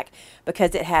one back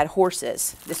because it had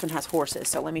horses. This one has horses,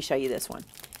 so let me show you this one.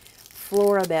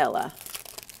 Florabella.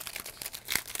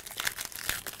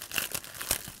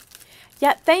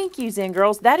 Yeah, thank you, Zen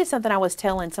Girls. That is something I was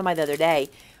telling somebody the other day.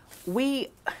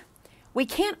 We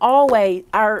can't always,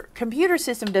 our computer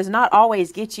system does not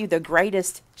always get you the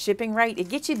greatest shipping rate. It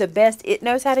gets you the best it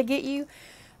knows how to get you.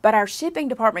 But our shipping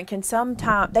department can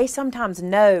sometimes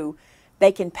know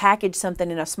they can package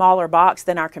something in a smaller box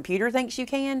than our computer thinks you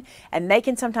can, and they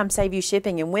can sometimes save you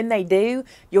shipping, and when they do,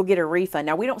 you'll get a refund.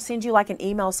 Now, we don't send you like an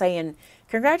email saying,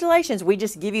 congratulations, we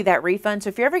just give you that refund. So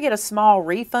if you ever get a small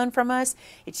refund from us,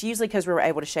 it's usually because we were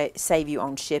able to save you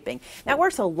on shipping. Now, it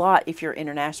works a lot if you're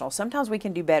international. Sometimes we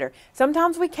can do better.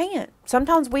 Sometimes we can't.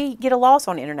 Sometimes we get a loss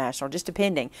on international, just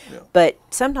depending. Yeah. But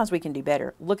sometimes we can do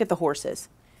better. Look at the horses.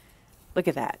 Look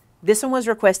at that. This one was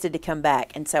requested to come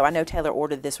back, and so I know Taylor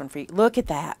ordered this one for you. Look at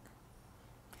that.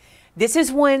 This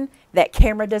is one that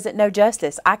camera doesn't know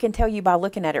justice. I can tell you by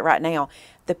looking at it right now.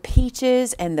 The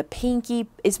peaches and the pinky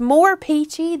is more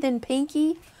peachy than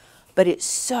pinky, but it's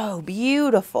so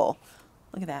beautiful.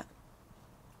 Look at that.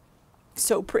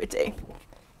 So pretty.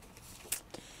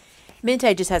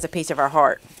 Mente just has a piece of our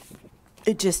heart.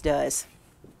 It just does.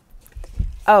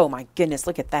 Oh my goodness,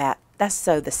 look at that. That's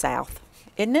so the South,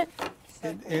 isn't it?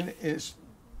 And it's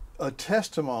a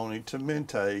testimony to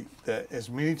Mente that as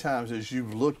many times as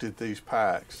you've looked at these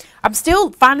packs, I'm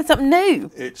still finding something new.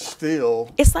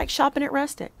 It's like shopping at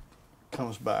Rustic.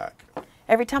 Comes back.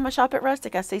 Every time I shop at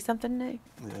Rustic, I see something new.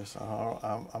 Yes,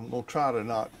 I'm going to try to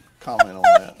not comment on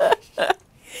that.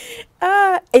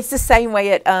 It's the same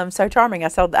way at So Charming. I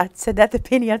said that to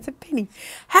Penny. I said, Penny,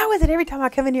 how is it every time I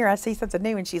come in here I see something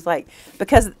new? And she's like,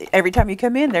 because every time you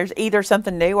come in there's either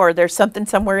something new or there's something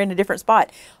somewhere in a different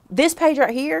spot. This page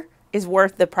right here is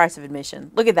worth the price of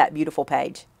admission. Look at that beautiful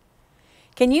page.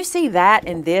 Can you see that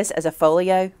and this as a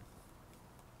folio?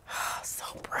 Oh, so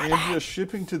pretty. And just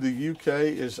shipping to the UK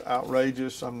is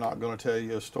outrageous. I'm not going to tell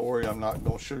you a story. I'm not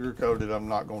going to sugarcoat it. I'm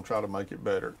not going to try to make it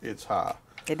better. It's high.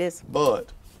 It is.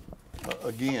 But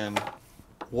again,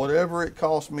 whatever it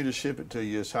costs me to ship it to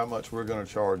you is how much we're going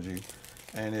to charge you.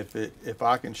 And if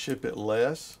I can ship it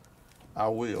less, I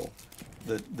will.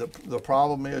 The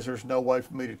problem is there's no way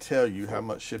for me to tell you how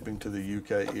much shipping to the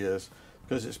UK is,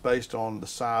 because it's based on the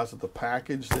size of the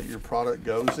package that your product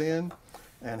goes in.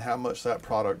 and how much that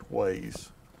product weighs.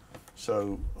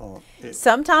 So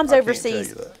sometimes I can't tell you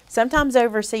overseas, that. sometimes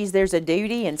overseas there's a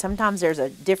duty, and sometimes there's a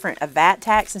VAT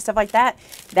tax and stuff like that.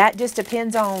 That just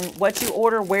depends on what you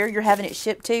order, where you're having it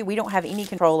shipped to. We don't have any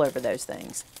control over those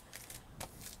things.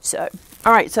 So,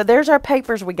 all right, so there's our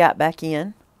papers we got back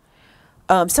in.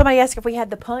 Somebody asked if we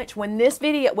had the punch. When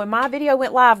my video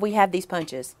went live, we had these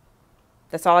punches.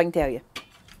 That's all I can tell you.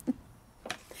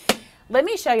 Let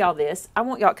me show y'all this. I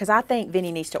want y'all, because I think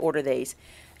Vinny needs to order these.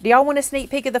 Do y'all want a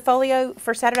sneak peek of the folio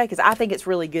for Saturday? Because I think it's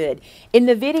really good. In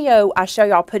the video, I show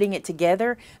y'all putting it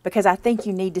together because I think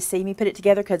you need to see me put it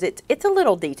together because it's a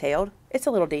little detailed. It's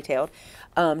a little detailed.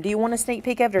 Do you want a sneak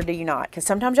peek of it or do you not? Because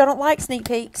sometimes y'all don't like sneak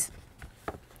peeks.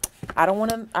 I don't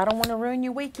want to ruin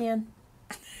your weekend.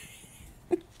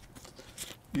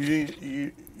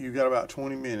 You got about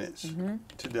 20 minutes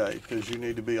today because you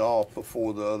need to be off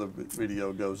before the other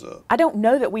video goes up. I don't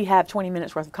know that we have 20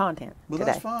 minutes worth of content today.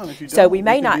 That's fine if you don't. So we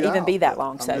may not even be that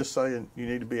long. I'm just saying you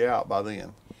need to be out by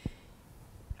then.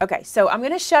 Okay, so I'm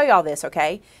going to show y'all this,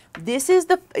 okay?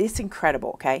 It's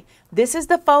incredible, okay? This is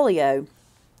the folio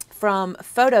from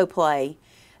Photoplay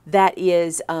that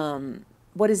is,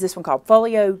 what is this one called?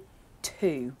 Folio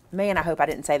 2. Man, I hope I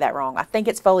didn't say that wrong. I think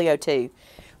it's Folio 2.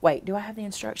 Wait, do I have the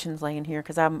instructions laying here?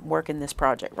 Because I'm working this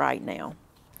project right now.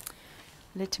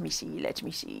 Let me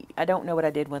see. I don't know what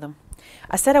I did with them.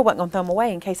 I said I wasn't going to throw them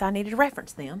away in case I needed to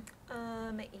reference them.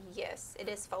 Yes, it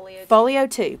is Folio 2. Folio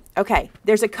 2. Okay,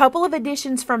 there's a couple of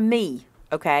additions from me,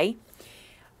 okay?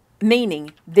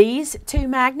 Meaning, these two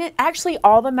magnets, actually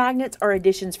all the magnets are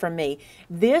additions from me.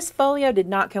 This folio did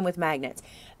not come with magnets.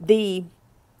 The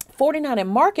 49 and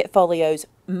Market folios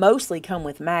mostly come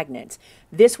with magnets.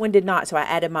 This one did not, so I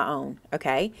added my own,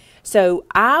 okay? So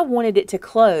I wanted it to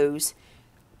close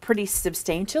pretty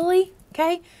substantially,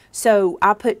 okay? So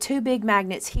I put two big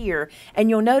magnets here, and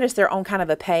you'll notice they're on kind of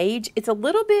a page. It's a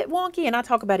little bit wonky, and I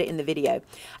talk about it in the video.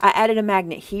 I added a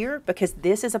magnet here because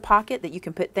this is a pocket that you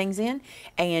can put things in.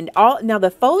 And now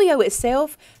the folio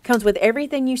itself comes with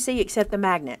everything you see except the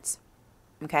magnets,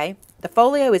 okay? The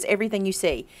folio is everything you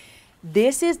see.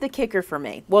 This is the kicker for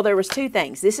me. Well, there was two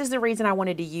things. This is the reason I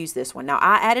wanted to use this one. Now,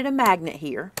 I added a magnet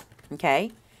here,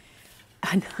 okay?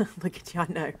 I know, look at you, I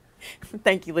know.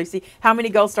 Thank you, Lucy. How many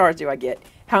gold stars do I get?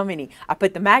 How many? I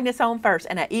put the magnets on first,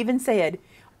 and I even said,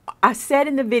 I said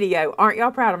in the video, aren't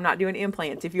y'all proud I'm not doing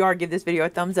implants? If you are, give this video a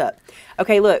thumbs up.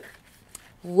 Okay, look.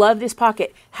 Love this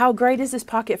pocket. How great is this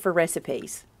pocket for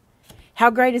recipes?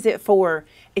 How great is it for,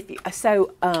 I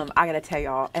got to tell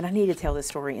y'all, and I need to tell this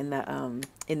story in the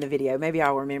video. Maybe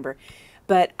I'll remember.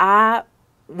 But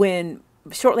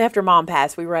shortly after Mom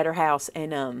passed, we were at her house,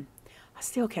 and I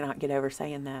still cannot get over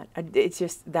saying that. It's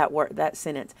just that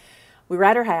sentence. We were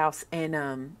at her house,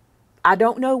 and I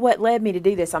don't know what led me to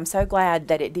do this. I'm so glad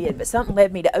that it did, but something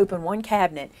led me to open one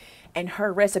cabinet, and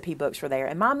her recipe books were there.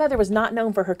 And my mother was not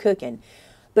known for her cooking,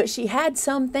 but she had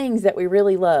some things that we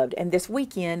really loved. And this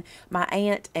weekend, my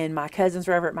aunt and my cousins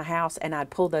were over at my house, and I'd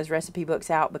pulled those recipe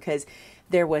books out because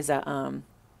there was a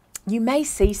you may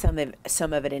see some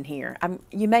of it in here.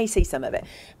 You may see some of it,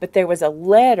 but there was a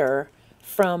letter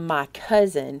from my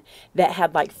cousin that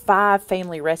had like 5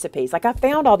 family recipes. Like I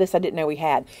found all this I didn't know we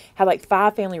had like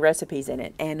 5 family recipes in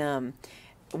it, and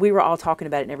we were all talking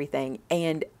about it and everything.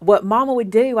 And what Mama would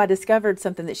do, I discovered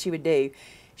something that she would do.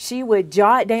 She would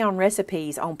jot down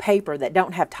recipes on paper that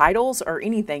don't have titles or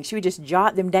anything. She would just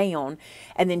jot them down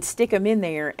and then stick them in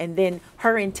there. And then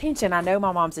her intention, I know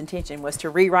my mom's intention, was to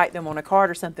rewrite them on a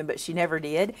card or something, but she never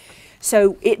did.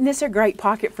 So isn't this a great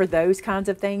pocket for those kinds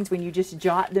of things when you just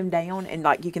jot them down and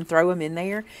like you can throw them in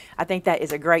there? I think that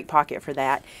is a great pocket for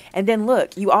that. And then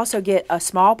look, you also get a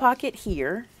small pocket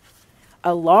here,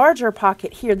 a larger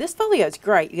pocket here. This folio is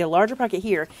great. You get a larger pocket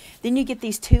here. Then you get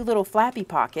these 2 little flappy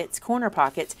pockets, corner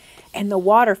pockets, and the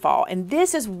waterfall. And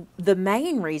this is the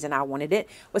main reason I wanted it,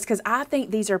 was because I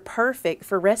think these are perfect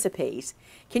for recipes.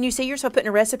 Can you see yourself putting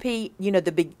a recipe, you know,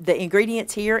 the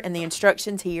ingredients here and the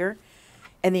instructions here,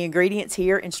 and the ingredients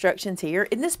here, instructions here?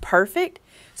 Isn't this perfect?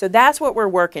 So that's what we're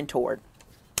working toward.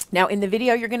 Now in the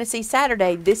video you're going to see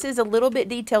Saturday, this is a little bit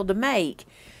detailed to make.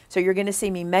 So you're going to see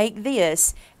me make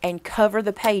this and cover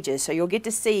the pages. So you'll get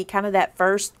to see kind of that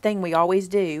first thing we always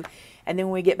do. And then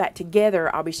when we get back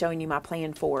together, I'll be showing you my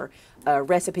plan for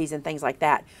recipes and things like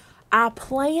that. I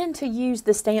plan to use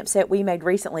the stamp set we made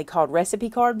recently called Recipe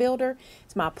Card Builder.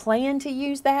 It's my plan to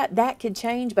use that. That could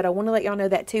change, but I want to let y'all know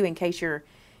that too in case you're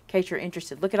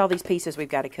interested. Look at all these pieces we've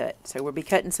got to cut. So we'll be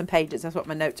cutting some pages. That's what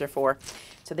my notes are for.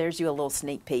 So there's you a little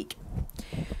sneak peek.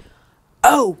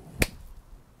 Oh!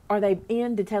 Are they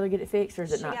in? Did Taylor get it fixed, or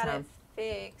is it not time? She got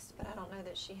it fixed, but I don't know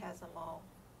that she has them all.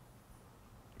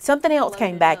 Something else Load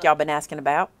came it back up. y'all been asking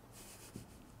about.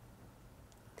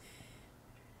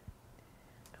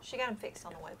 She got them fixed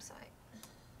on the website.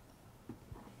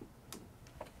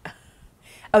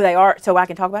 Oh, they are? So I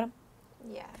can talk about them?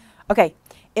 Yeah. Okay.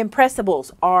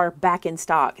 Impressibles are back in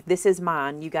stock. This is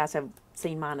mine. You guys have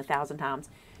seen mine 1,000 times.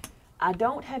 I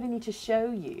don't have any to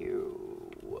show you.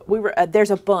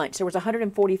 There's a bunch. There was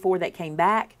 144 that came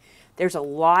back. There's a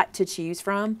lot to choose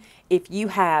from. If you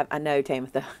have, I know,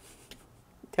 Tamitha.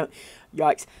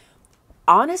 Yikes.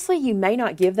 Honestly, you may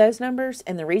not give those numbers,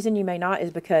 and the reason you may not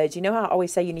is because, you know how I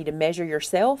always say you need to measure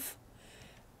yourself?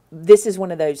 This is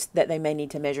one of those that they may need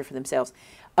to measure for themselves.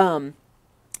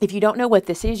 If you don't know what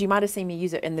this is, you might have seen me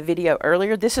use it in the video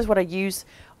earlier. This is what I use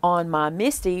on my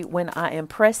Misty when I am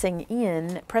pressing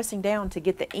down to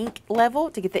get the ink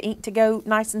level, to get the ink to go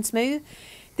nice and smooth.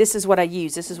 This is what I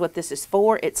use. This is what this is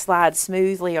for. It slides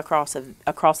smoothly across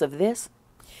of this.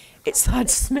 It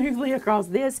slides smoothly across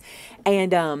this,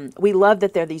 and we love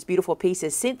that they're these beautiful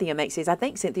pieces. Cynthia makes these. I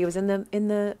think Cynthia was in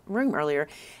the room earlier,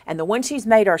 and the ones she's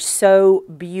made are so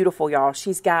beautiful, y'all.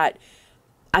 She's got,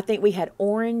 I think we had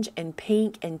orange and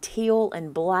pink and teal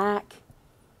and black.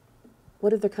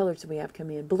 What other colors do we have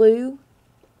come in? Blue.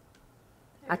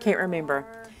 I can't remember.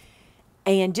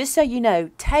 And just so you know,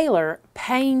 Taylor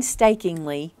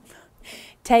painstakingly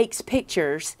takes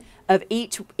pictures of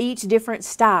each different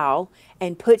style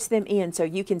and puts them in so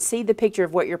you can see the picture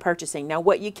of what you're purchasing. Now,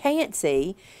 what you can't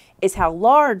see is how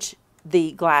large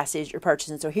the glass is you're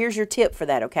purchasing. So here's your tip for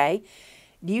that, okay?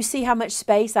 Do you see how much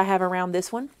space I have around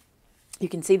this one? You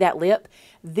can see that lip.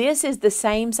 This is the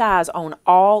same size on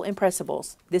all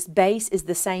impressibles. This base is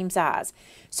the same size.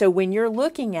 So when you're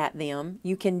looking at them,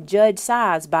 you can judge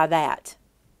size by that,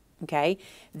 okay?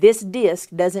 This disc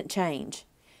doesn't change.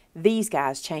 These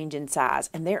guys change in size,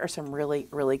 and there are some really,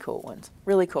 really cool ones.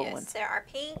 Really cool ones. Yes, there are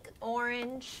pink,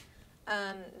 orange.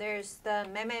 There's the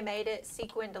Maymay Made It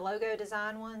sequined logo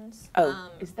design ones. Oh,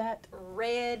 is that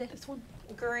red, this one?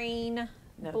 green,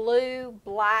 No. blue,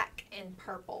 black, and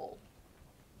purple.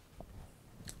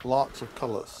 Lots of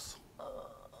colors.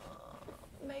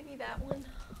 Maybe that one.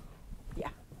 Yeah.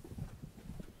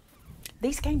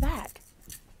 These came back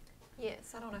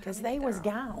Yes, I don't know. because they was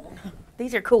gone.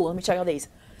 These are cool. Let me show y'all these.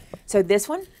 So this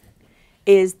one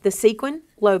is the sequin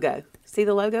logo. See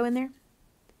the logo in there?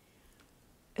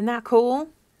 Isn't that cool?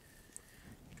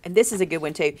 And this is a good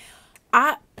one too.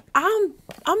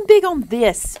 I'm big on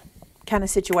this kind of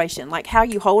situation, like how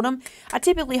you hold them. I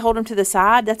typically hold them to the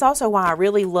side. That's also why I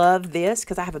really love this,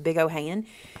 because I have a big old hand.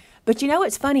 But you know,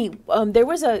 it's funny. There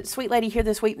was a sweet lady here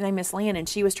this week named Miss Lynn, and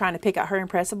she was trying to pick out her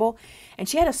impressible, and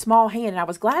she had a small hand, and I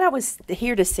was glad I was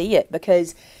here to see it,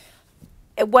 because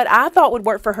what I thought would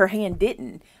work for her hand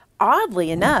didn't.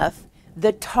 Oddly enough,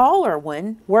 the taller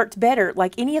one worked better.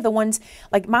 Like any of the ones,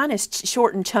 like mine is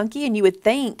short and chunky, and you would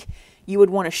think you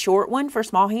would want a short one for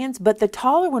small hands, but the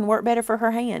taller one worked better for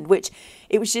her hand, which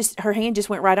it was just, her hand just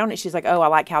went right on it. She's like, oh, I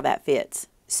like how that fits.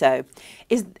 So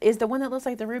is the one that looks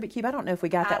like the Rubik Cube, I don't know if we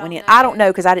got that one in. I don't know,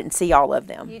 because I didn't see all of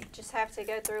them. You just have to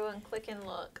go through and click and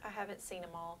look. I haven't seen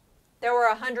them all. There were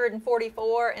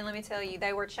 144, and let me tell you,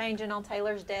 they were changing on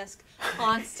Taylor's desk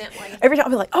constantly. Every time I'll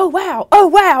be like, oh, wow, oh,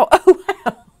 wow, oh,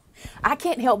 wow. I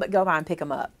can't help but go by and pick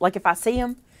them up. Like if I see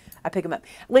them, I pick them up.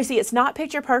 Lucy, it's not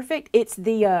picture perfect. It's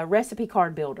the recipe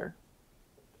card builder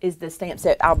is the stamp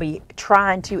set I'll be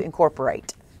trying to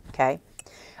incorporate, okay?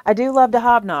 I do love to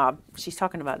hobnob. She's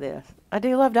talking about this. I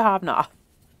do love to hobnob.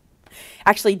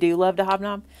 Actually do love to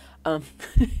hobnob.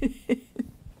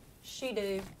 She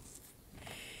do.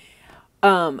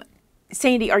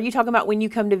 Sandy, are you talking about when you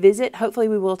come to visit? Hopefully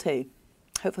we will too.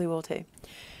 Hopefully we will too.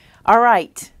 All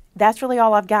right. That's really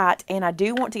all I've got. And I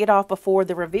do want to get off before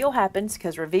the reveal happens,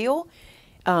 because reveal,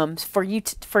 for you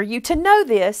to know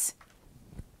this,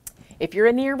 if you're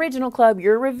in the original club,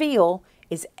 your reveal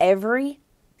is every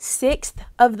 6th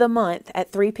of the month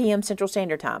at 3 p.m. Central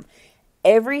Standard Time.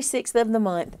 Every 6th of the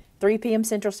month, 3 p.m.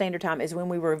 Central Standard Time is when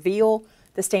we reveal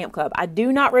the Stamp Club. I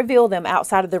do not reveal them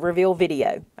outside of the reveal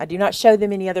video. I do not show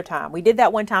them any other time. We did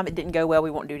that one time. It didn't go well.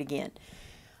 We won't do it again.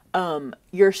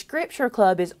 Your Scripture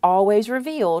Club is always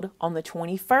revealed on the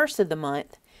 21st of the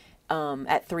month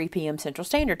at 3 p.m. Central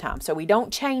Standard Time. So we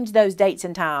don't change those dates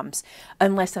and times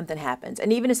unless something happens.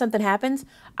 And even if something happens,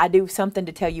 I do something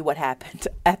to tell you what happened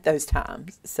at those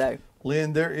times. So,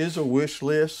 Lynn, there is a wish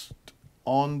list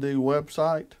on the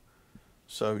website,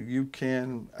 so you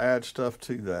can add stuff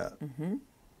to that. mm-hmm.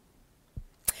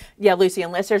 Yeah, Lucy,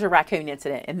 unless there's a raccoon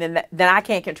incident, and then I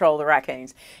can't control the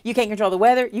raccoons. You can't control the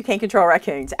weather. You can't control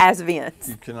raccoons as Vince.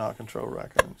 You cannot control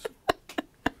raccoons.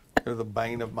 They're the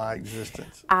bane of my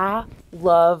existence. I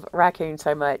love raccoons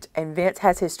so much. And Vince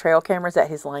has his trail cameras at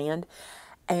his land,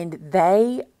 and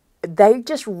they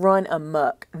just run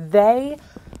amok. They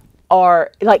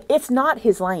are like, it's not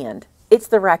his land. It's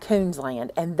the raccoon's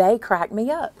land, and they crack me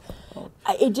up.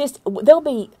 It just, there'll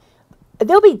be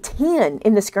 10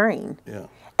 in the screen. Yeah.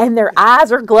 And their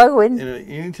eyes are glowing. And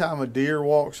anytime a deer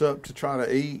walks up to try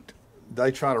to eat,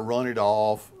 they try to run it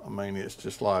off. I mean, it's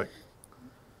just like,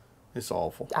 it's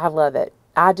awful. I love it.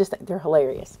 I just think they're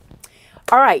hilarious.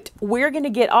 All right, we're going to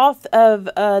get off of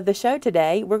the show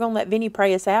today. We're going to let Vinny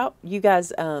pray us out. You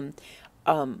guys,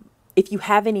 if you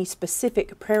have any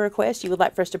specific prayer requests you would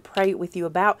like for us to pray with you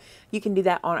about, you can do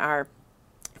that on our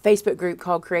Facebook group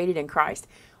called Created in Christ.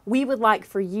 We would like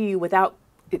for you,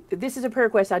 this is a prayer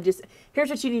request, here's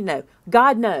what you need to know.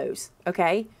 God knows,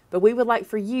 okay? But we would like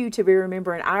for you to be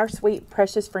remembering our sweet,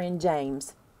 precious friend,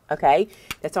 James, okay?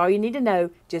 That's all you need to know.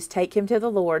 Just take him to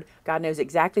the Lord. God knows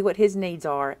exactly what his needs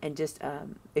are. And just,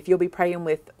 if you'll be praying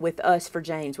with us for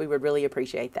James, we would really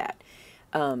appreciate that.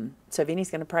 So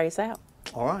Vinny's going to pray us out.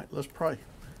 All right, let's pray.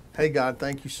 Hey, God,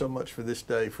 thank you so much for this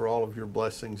day, for all of your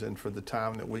blessings, and for the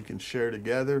time that we can share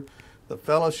together, the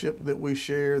fellowship that we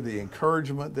share, the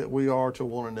encouragement that we are to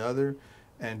one another,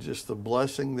 and just the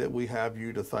blessing that we have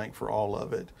you to thank for all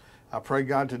of it. I pray,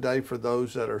 God, today for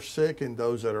those that are sick and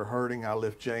those that are hurting. I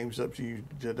lift James up to you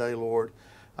today, Lord.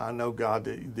 I know, God,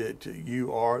 that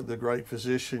you are the great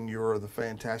physician. You are the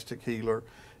fantastic healer.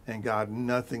 And, God,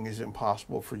 nothing is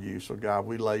impossible for you. So, God,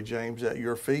 we lay James at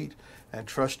your feet and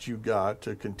trust you, God,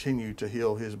 to continue to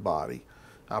heal his body.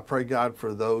 I pray, God,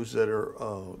 for those that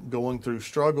are going through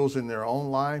struggles in their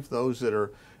own life, those that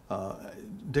are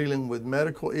dealing with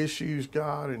medical issues,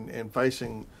 God, and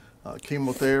facing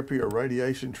chemotherapy or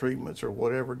radiation treatments or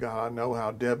whatever. God, I know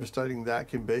how devastating that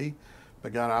can be.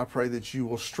 But, God, I pray that you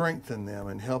will strengthen them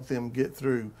and help them get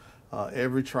through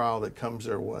every trial that comes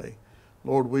their way.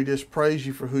 Lord, we just praise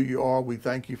you for who you are. We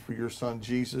thank you for your son,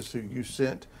 Jesus, who you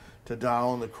sent to die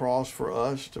on the cross for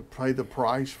us, to pay the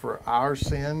price for our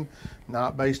sin,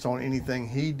 not based on anything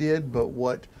he did, but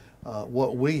what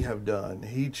we have done.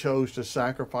 He chose to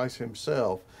sacrifice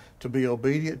himself to be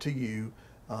obedient to you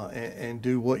and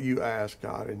do what you asked,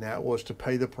 God, and that was to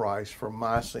pay the price for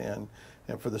my sin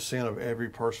and for the sin of every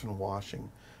person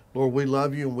watching. Lord, we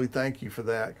love you and we thank you for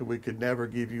that, because we could never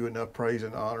give you enough praise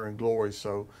and honor and glory,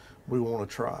 so we want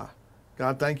to try.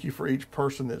 God, thank you for each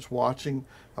person that's watching.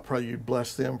 I pray you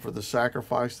bless them for the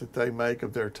sacrifice that they make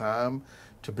of their time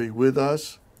to be with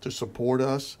us, to support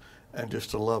us, and just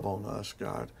to love on us,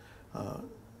 God.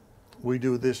 We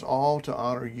do this all to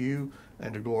honor you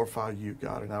and to glorify you,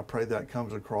 God, and I pray that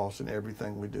comes across in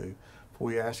everything we do. For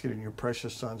we ask it in your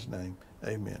precious son's name.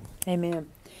 Amen. Amen.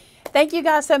 Thank you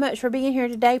guys so much for being here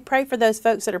today. Pray for those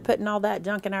folks that are putting all that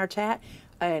junk in our chat.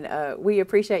 And we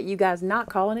appreciate you guys not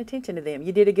calling attention to them.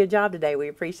 You did a good job today. We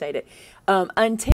appreciate it. Until